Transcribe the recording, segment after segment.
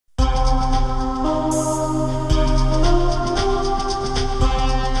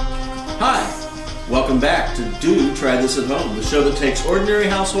Do Try This at Home, the show that takes ordinary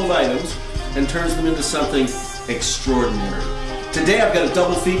household items and turns them into something extraordinary. Today I've got a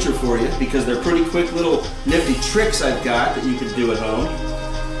double feature for you because they're pretty quick little nifty tricks I've got that you can do at home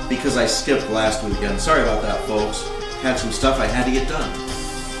because I skipped last weekend. Sorry about that, folks. Had some stuff I had to get done.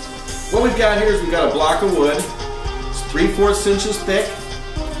 What we've got here is we've got a block of wood. It's 3/4 inches thick.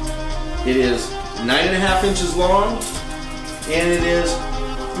 It is 9.5 inches long, and it is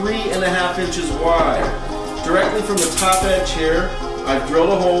 3.5 inches wide. Directly from the top edge here, I've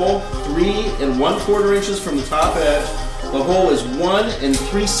drilled a hole 3 1/4 inches from the top edge. The hole is 1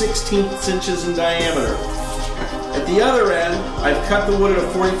 3/16 inches in diameter. At the other end, I've cut the wood at a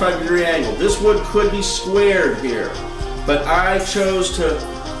 45-degree angle. This wood could be squared here, but I chose to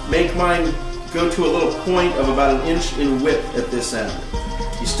make mine go to a little point of about 1 inch in width at this end.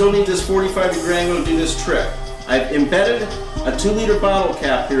 You still need this 45-degree angle to do this trick. I've embedded a 2-liter bottle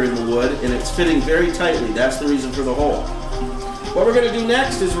cap here in the wood, and it's fitting very tightly. That's the reason for the hole. What we're going to do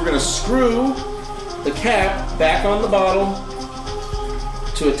next is we're going to screw the cap back on the bottle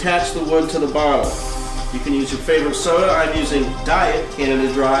to attach the wood to the bottle. You can use your favorite soda. I'm using Diet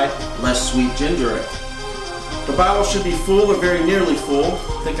Canada Dry, less sweet ginger ale. The bottle should be full or very nearly full.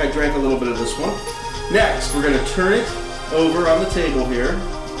 I think I drank a little bit of this one. Next, we're going to turn it over on the table here.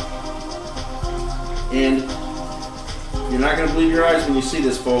 And you're not going to believe your eyes when you see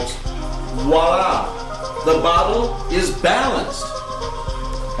this, folks. Voila! The bottle is balanced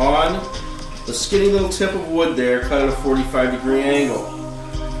on the skinny little tip of wood there, cut at a 45-degree angle.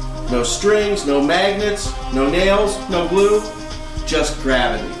 No strings, no magnets, no nails, no glue, just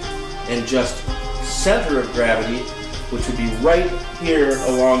gravity. And just center of gravity, which would be right here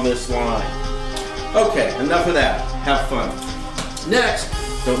along this line. Okay, enough of that. Have fun. Next,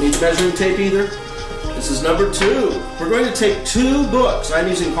 don't need measuring tape either. This is number 2. We're going to take 2 books. I'm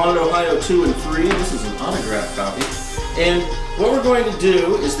using Haunted Ohio 2 and 3. This is an autograph copy. And what we're going to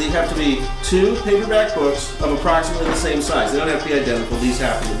do is they have to be 2 paperback books of approximately the same size. They don't have to be identical. These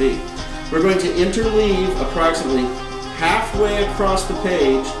happen to be. We're going to interleave approximately halfway across the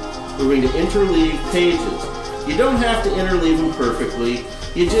page. We're going to interleave pages. You don't have to interleave them perfectly.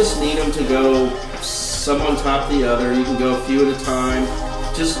 You just need them to go some on top of the other. You can go a few at a time.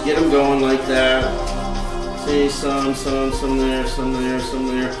 Just get them going like that. See, some there, some there, some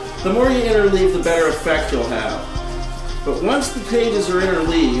there. The more you interleave, the better effect you'll have. But once the pages are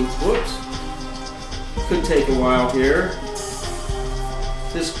interleaved, whoops, could take a while here.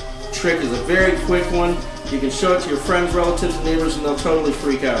 This trick is a very quick one. You can show it to your friends, relatives, and neighbors, and they'll totally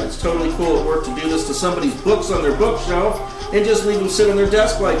freak out. It's totally cool at work to do this to somebody's books on their bookshelf and just leave them sit on their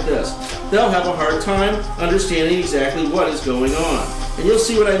desk like this. They'll have a hard time understanding exactly what is going on. And you'll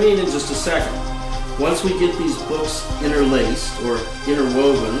see what I mean in just a second. Once we get these books interlaced or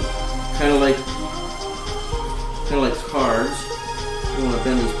interwoven, kind of like cards, you don't want to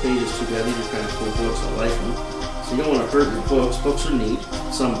bend these pages too bad. These are kind of cool books. I like them. So you don't want to hurt your books. Books are neat.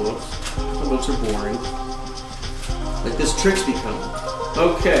 Some books are boring. Like this trick's becoming.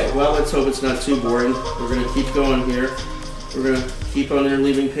 Okay, well, let's hope it's not too boring. We're going to keep going here. We're going to keep on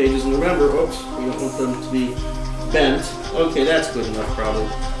interleaving pages. And remember, oops, we don't want them to be bent. Okay, that's good enough probably.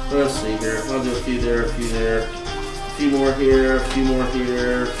 Let's see here. I'll do a few there, a few there. A few more here, a few more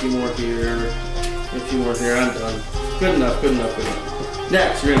here, a few more here, a few more here. I'm done. Good enough, good enough, good enough.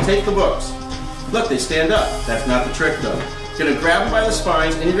 Next, you're going to take the books. Look, they stand up. That's not the trick though. You're going to grab them by the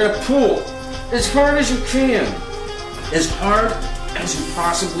spines and you're going to pull as hard as you can. As hard as you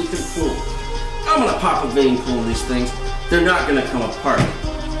possibly can pull. I'm going to pop a vein pulling these things. They're not going to come apart.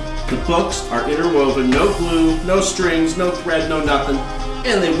 The books are interwoven, no glue, no strings, no thread, no nothing,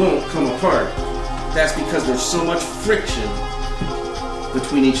 and they won't come apart. That's because there's so much friction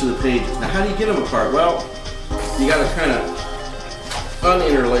between each of the pages. Now, how do you get them apart? Well, you got to kind of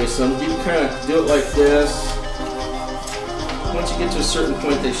uninterlace them. You can kind of do it like this. Once you get to a certain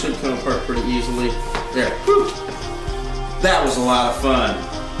point, they should come apart pretty easily. There. Whew. That was a lot of fun.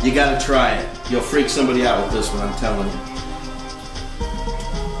 You got to try it. You'll freak somebody out with this one, I'm telling you.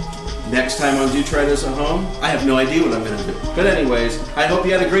 Next time on Do Try This at Home, I have no idea what I'm going to do. But anyways, I hope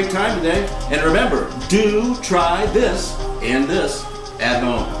you had a great time today. And remember, do try this and this at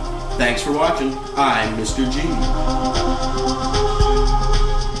home. Thanks for watching. I'm Mr.G.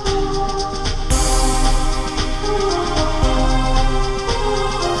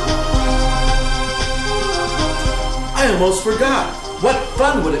 I almost forgot. What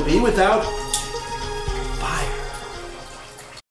fun would it be without